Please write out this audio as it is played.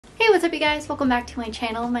Hey, what's up you guys? Welcome back to my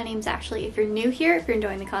channel. My name's Ashley. If you're new here, if you're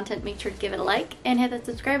enjoying the content, make sure to give it a like and hit that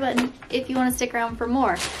subscribe button if you want to stick around for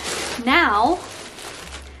more. Now,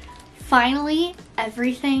 finally,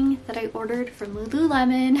 everything that I ordered from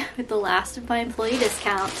Lululemon with the last of my employee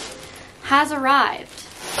discount has arrived.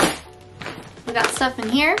 We got stuff in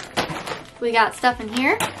here, we got stuff in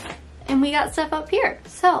here, and we got stuff up here.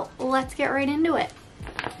 So let's get right into it.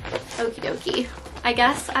 Okie dokie. I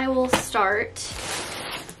guess I will start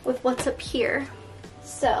with what's up here.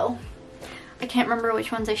 So I can't remember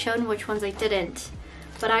which ones I showed and which ones I didn't,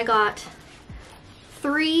 but I got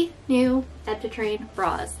 3 new Ed to Train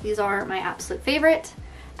bras. These are my absolute favorite.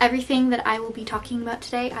 Everything that I will be talking about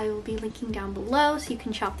today I will be linking down below so you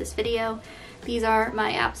can shop this video. These are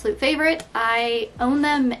my absolute favorite. I own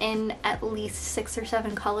them in at least 6 or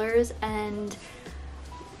 7 colors, and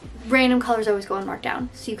random colors always go on markdown,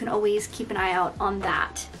 so you can always keep an eye out on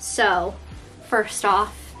that. So first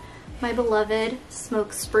off, my beloved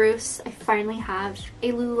Smoke Spruce. I finally have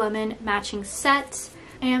a Lululemon matching set.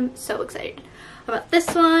 I am so excited about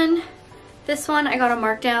this one. This one I got a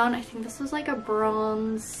markdown. I think this was like a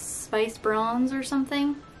bronze, spice bronze or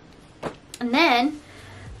something. And then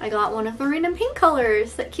I got one of the random pink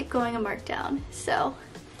colors that keep going a markdown. So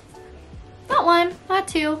not 1, not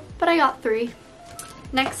 2, but I got 3.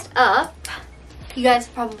 Next up, you guys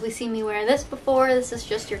have probably seen me wear this before. This is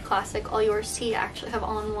just your classic all yours tee. I actually have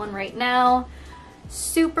on one right now.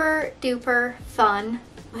 Super duper fun.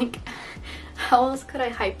 Like, how else could I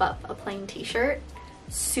hype up a plain t-shirt?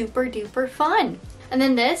 Super duper fun. And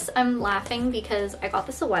then this, I'm laughing because I got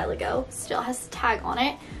this a while ago. Still has the tag on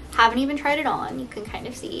it. Haven't even tried it on. You can kind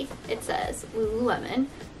of see it says Lululemon.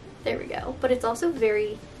 There we go. But it's also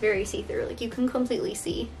very, very see-through. Like, you can completely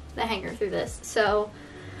see the hanger through this. So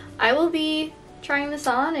I will be trying this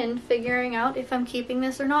on and figuring out if I'm keeping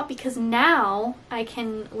this or not, because now I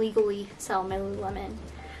can legally sell my Lululemon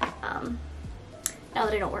now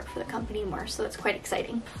that I don't work for the company anymore, so it's quite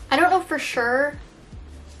exciting. I don't know for sure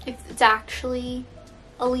if it's actually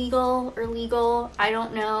illegal or legal. I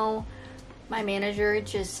don't know. My manager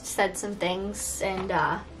just said some things, and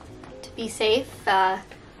to be safe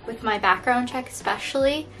with my background check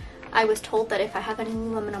especially, I was told that if I have any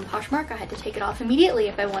Lululemon on Poshmark, I had to take it off immediately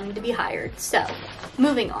if I wanted to be hired. So,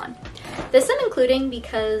 moving on. This I'm including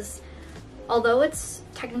because although it's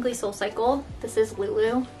technically SoulCycle, this is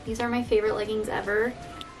Lulu. These are my favorite leggings ever.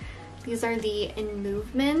 These are the In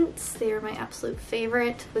Movements. They are my absolute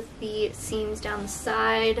favorite with the seams down the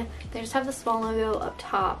side. They just have the small logo up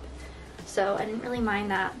top, so I didn't really mind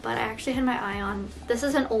that, but I actually had my eye on, this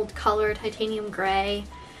is an old color, titanium gray.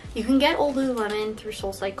 You can get old Lululemon through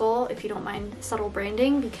SoulCycle if you don't mind subtle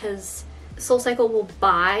branding, because SoulCycle will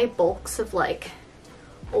buy bulks of like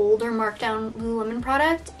older markdown Lululemon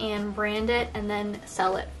product and brand it and then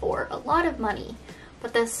sell it for a lot of money.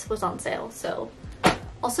 But this was on sale, so.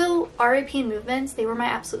 Also, RIP In Movements, they were my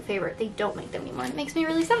absolute favorite. They don't make them anymore. It makes me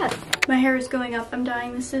really sad. My hair is going up. I'm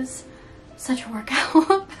dying. This is such a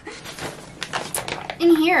workout.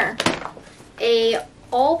 In here, a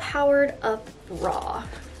all-powered up bra.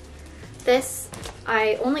 This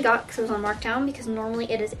I only got because it was on markdown, because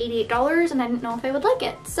normally it is $88 and I didn't know if I would like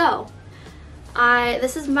it. So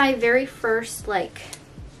this is my very first like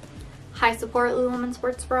high support Lululemon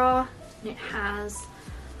sports bra, and it has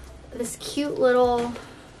this cute little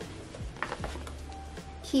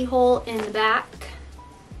keyhole in the back.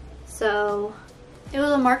 So it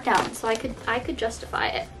was a markdown, so I could justify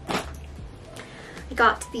it. I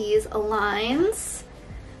got these Aligns.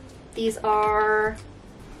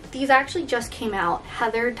 These actually just came out.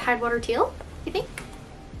 Heathered Tidewater Teal, I think.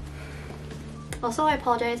 Also, I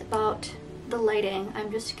apologize about the lighting.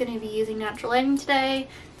 I'm just going to be using natural lighting today.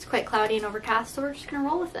 It's quite cloudy and overcast, so we're just going to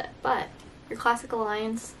roll with it. But your classic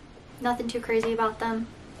Aligns, nothing too crazy about them.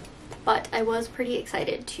 But I was pretty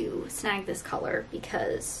excited to snag this color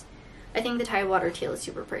because I think the Tidewater Teal is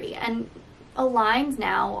super pretty. And Aligns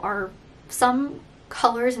now are, some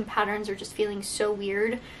colors and patterns are just feeling so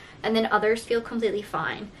weird, and then others feel completely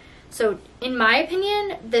fine. So in my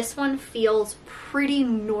opinion, this one feels pretty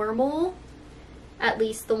normal, at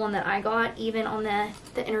least the one that I got, even on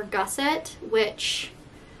the inner gusset, which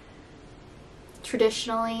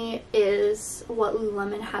traditionally is what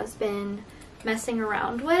Lululemon has been messing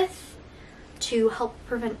around with to help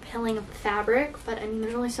prevent pilling of the fabric. But I mean,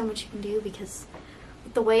 there's only so much you can do, because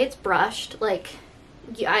the way it's brushed, like,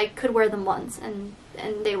 I could wear them once and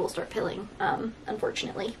they will start pilling,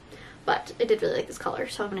 unfortunately. But I did really like this color,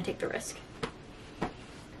 so I'm going to take the risk.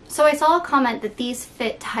 So I saw a comment that these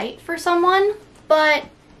fit tight for someone, but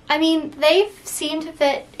I mean, they seem to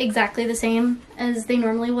fit exactly the same as they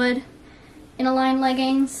normally would in a line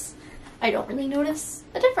leggings, I don't really notice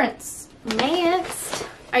a difference. Next,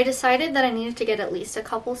 I decided that I needed to get at least a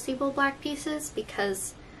couple steeple black pieces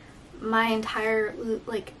because my entire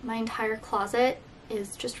closet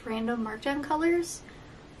is just random markdown colors.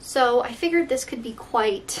 So I figured this could be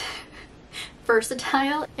quite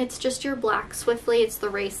versatile. It's just your black Swiftly, it's the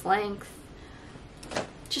race length,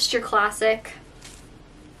 just your classic.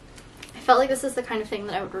 I felt like this is the kind of thing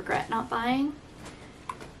that I would regret not buying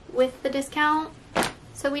with the discount,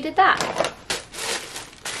 so we did that.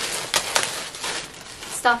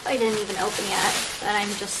 Stuff I didn't even open yet that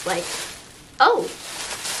I'm just like, oh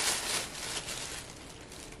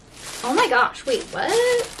my gosh, wait, what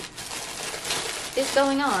is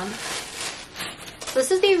going on?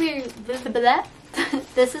 This is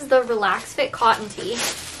this is the Relax Fit cotton tee.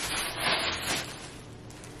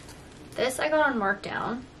 This I got on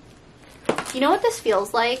markdown. You know what this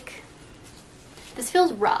feels like? This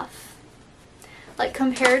feels rough. Like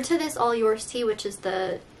compared to this All Yours tee, which is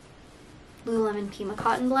the Lululemon Pima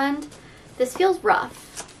cotton blend, this feels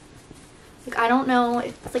rough. Like I don't know,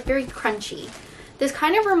 it's like very crunchy. This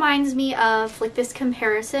kind of reminds me of, like this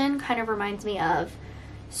comparison kind of reminds me of,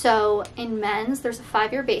 so in men's, there's a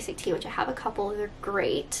 5-year basic tee, which I have a couple. They're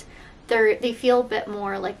great. They feel a bit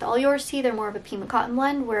more like the All Yours tee. They're more of a Pima cotton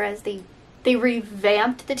blend, whereas they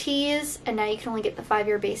revamped the tees, and now you can only get the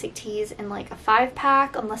 5-year basic tees in like a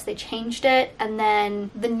 5-pack unless they changed it. And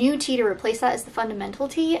then the new tee to replace that is the fundamental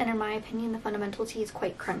tee, and in my opinion, the fundamental tee is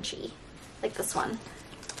quite crunchy, like this one.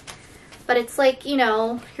 But it's like, you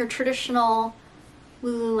know, your traditional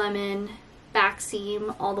Lululemon back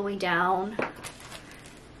seam all the way down.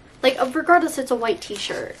 Like regardless, it's a white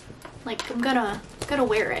t-shirt. Like I'm gonna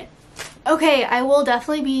wear it. Okay, I will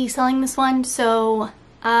definitely be selling this one, so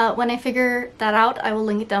when I figure that out, I will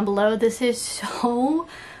link it down below. This is so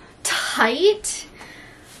tight.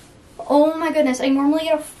 Oh my goodness, I normally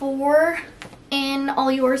get a 4 in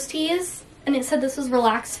All Yours tees, and it said this was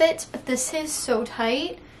Relax Fit, but this is so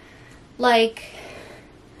tight. Like,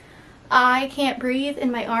 I can't breathe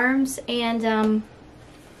in my arms, and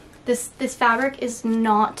this fabric is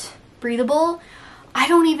not breathable. I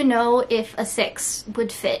don't even know if a 6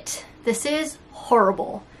 would fit. This is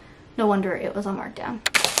horrible. No wonder it was on markdown.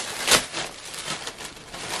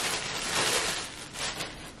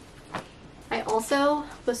 I also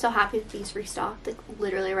was so happy that these restocked like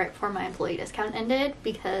literally right before my employee discount ended,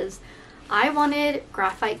 because I wanted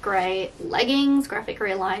graphite gray leggings, graphite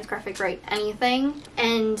gray lines, graphite gray anything,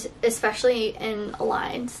 and especially in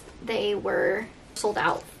lines, they were sold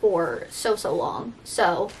out for so long.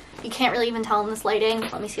 So you can't really even tell in this lighting.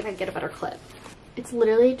 Let me see if I can get a better clip. It's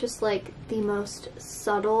literally just like the most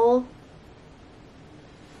subtle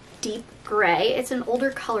deep gray. It's an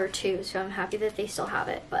older color too, so I'm happy that they still have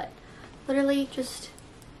it, but literally just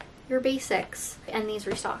your basics. And these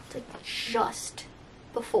restocked like just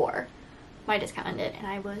before my discount ended, and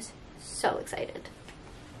I was so excited.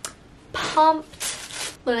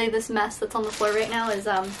 Pumped. Literally this mess that's on the floor right now is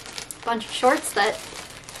a bunch of shorts that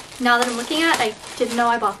now that I'm looking at, I didn't know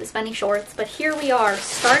I bought this many shorts, but here we are.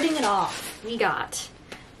 Starting it off, we got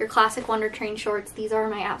your classic Wonder Train shorts. These are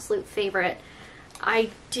my absolute favorite. I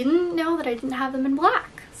didn't know that I didn't have them in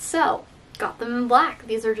black, so got them in black.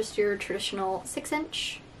 These are just your traditional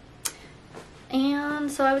 6-inch,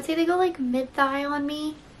 and so I would say they go like mid-thigh on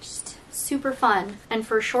me. Just super fun. And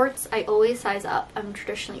for shorts, I always size up. I'm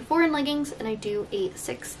traditionally 4 in leggings, and I do a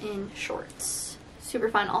 6 in shorts. Super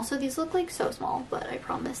fun. Also, these look like so small, but I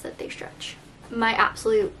promise that they stretch. My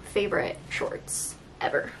absolute favorite shorts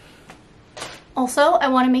ever. Also, I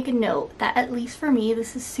want to make a note that at least for me,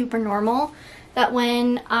 this is super normal, that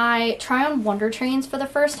when I try on Wonder Trains for the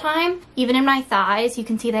first time, even in my thighs, you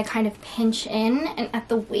can see that kind of pinch in, and at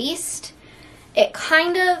the waist, it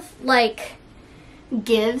kind of like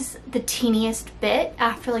gives the teeniest bit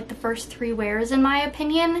after like the first 3 wears, in my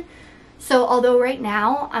opinion. So although right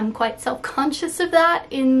now I'm quite self-conscious of that,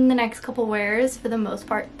 in the next couple wears, for the most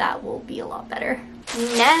part, that will be a lot better.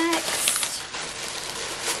 Next,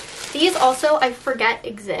 these also I forget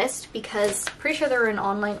exist because pretty sure they're in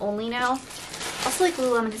online only now. Also, like,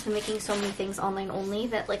 Lululemon has been making so many things online only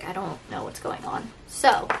that like I don't know what's going on.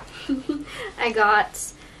 So I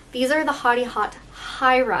got, these are the Hottie Hot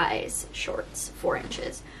high rise shorts, 4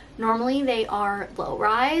 inches. Normally they are low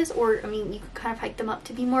rise, or I mean you could kind of hike them up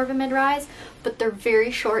to be more of a mid rise, but they're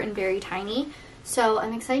very short and very tiny. So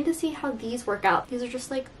I'm excited to see how these work out. These are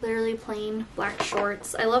just like literally plain black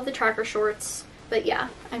shorts. I love the tracker shorts, but yeah,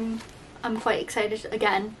 I'm quite excited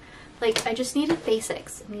again. Like, I just needed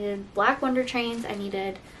basics. I needed black Wonder Trains. I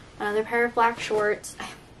needed another pair of black shorts.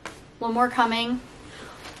 One more coming.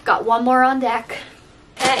 Got one more on deck.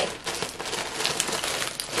 Okay.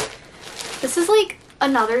 This is like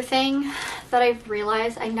another thing that I've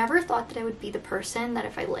realized. I never thought that I would be the person that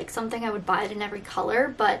if I like something I would buy it in every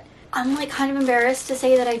color, but I'm like kind of embarrassed to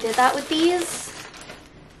say that I did that with these.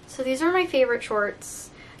 So these are my favorite shorts.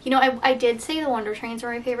 You know, I did say the Wonder Trains were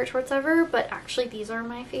my favorite shorts ever, but actually these are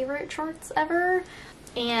my favorite shorts ever.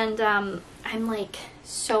 And I'm like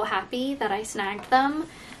so happy that I snagged them.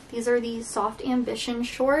 These are the Soft Ambition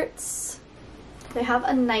shorts. They have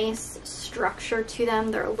a nice structure to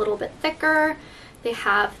them. They're a little bit thicker. They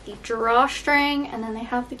have the drawstring, and then they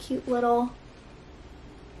have the cute little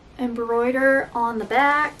embroider on the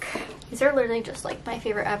back. These are literally just like my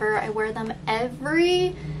favorite ever. I wear them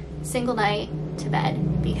every single night to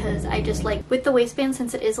bed because I just like, with the waistband,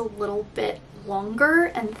 since it is a little bit longer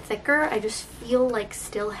and thicker, I just feel like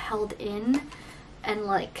still held in, and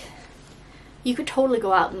like you could totally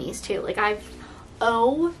go out in these too. Like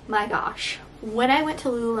oh my gosh, when I went to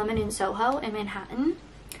Lululemon in Soho in Manhattan,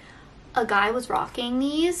 a guy was rocking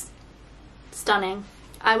these. Stunning.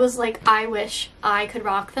 I was like, I wish I could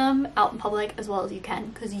rock them out in public as well as you can,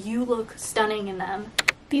 because you look stunning in them.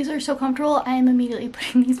 These are so comfortable. I am immediately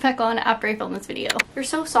putting these back on after I film this video. They're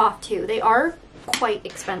so soft too. They are quite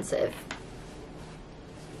expensive,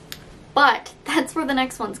 but that's where the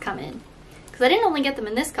next ones come in, because I didn't only get them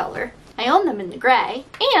in this color. I own them in the gray,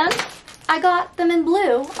 and I got them in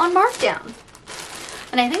blue on markdown.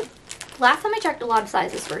 And I think last time I checked, a lot of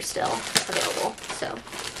sizes were still available. So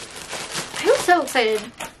I was so excited.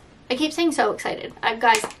 I keep saying so excited.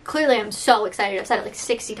 Guys, clearly I'm so excited. I've said it like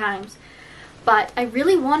 60 times. But I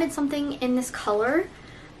really wanted something in this color,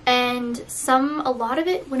 and a lot of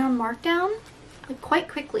it went on markdown like quite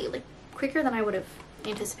quickly, like quicker than I would have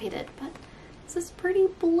anticipated. But this is pretty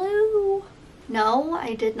blue. No,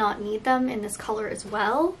 I did not need them in this color as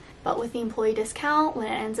well, but with the employee discount, when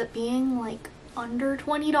it ends up being like under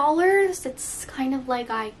 $20, it's kind of like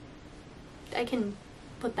I can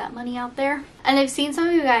put that money out there. And I've seen some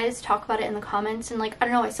of you guys talk about it in the comments, and like, I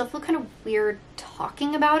don't know, I still feel kind of weird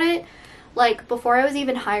talking about it. Like, before I was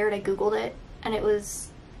even hired, I googled it, and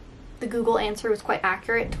the Google answer was quite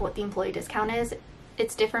accurate to what the employee discount is.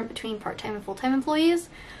 It's different between part-time and full-time employees,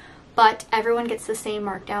 but everyone gets the same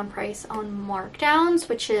markdown price on markdowns,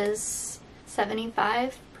 which is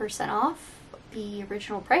 75% off the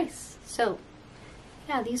original price. So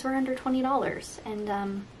yeah, these were under $20,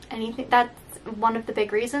 and anything, that's one of the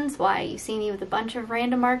big reasons why you see me with a bunch of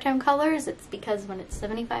random markdown colors. It's because when it's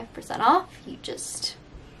 75% off, you just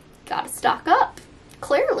gotta stock up,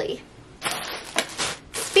 clearly.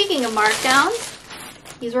 Speaking of markdowns,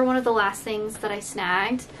 these were one of the last things that I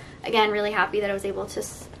snagged. Again, really happy that I was able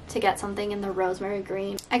to get something in the rosemary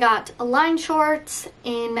green. I got Align shorts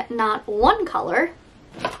in not one color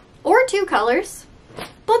or two colors,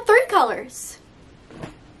 but three colors.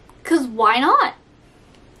 Cause why not?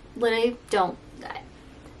 Literally don't.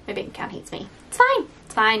 My bank account hates me. It's fine.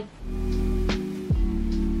 It's fine.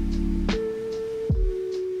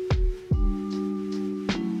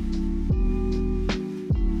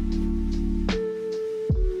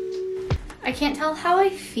 I can't tell how I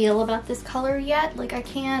feel about this color yet. Like, I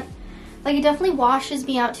can't, like, it definitely washes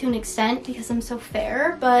me out to an extent because I'm so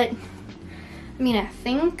fair, but I mean, I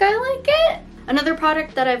think I like it. Another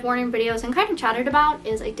product that I've worn in videos and kind of chatted about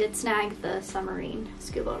is I did snag the Submarine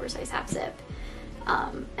Scuba Oversize Half Zip.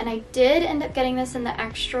 And I did end up getting this in the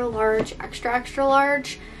extra large, extra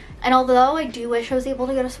large. And although I do wish I was able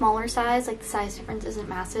to get a smaller size, like the size difference isn't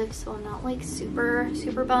massive, so I'm not like super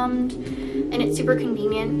bummed. And it's super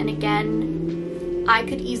convenient, and again, I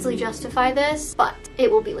could easily justify this, but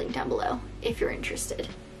it will be linked down below if you're interested.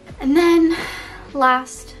 And then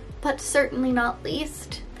last but certainly not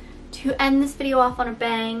least, to end this video off on a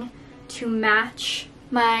bang, to match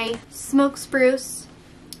my Smoke Spruce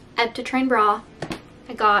Ebb to Train bra,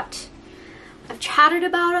 I've chatted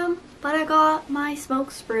about them, but I got my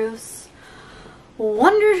Smoke Spruce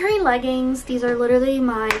Wonder Train leggings. These are literally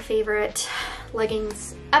my favorite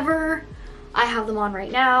leggings ever. I have them on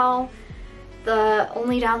right now. The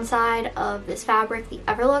only downside of this fabric, the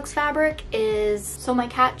Everlux fabric, is so my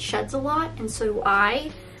cat sheds a lot, and so do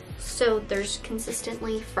I. So there's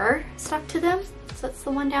consistently fur stuck to them. So that's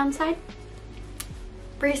the one downside.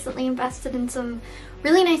 Recently invested in some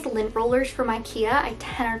really nice lint rollers from IKEA. I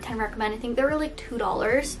 10 out of 10 recommend. I think they were like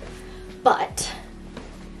 $2. But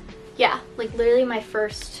yeah, like literally my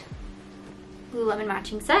first Lululemon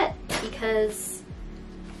matching set, because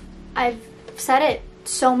I've said it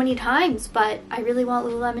so many times, but I really want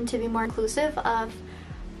Lululemon to be more inclusive of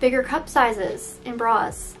bigger cup sizes in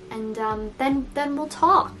bras, and then we'll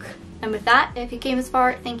talk. And with that, if you came this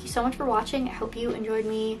far, thank you so much for watching. I hope you enjoyed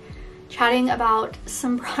me chatting about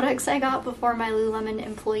some products I got before my Lululemon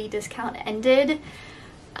employee discount ended.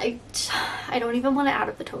 I don't even want to add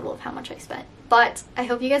up the total of how much I spent. But I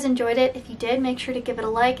hope you guys enjoyed it. If you did, make sure to give it a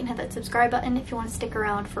like and hit that subscribe button if you want to stick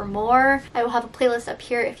around for more. I will have a playlist up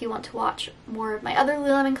here if you want to watch more of my other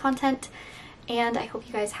Lululemon content. And I hope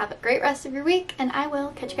you guys have a great rest of your week, and I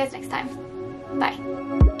will catch you guys next time.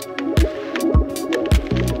 Bye.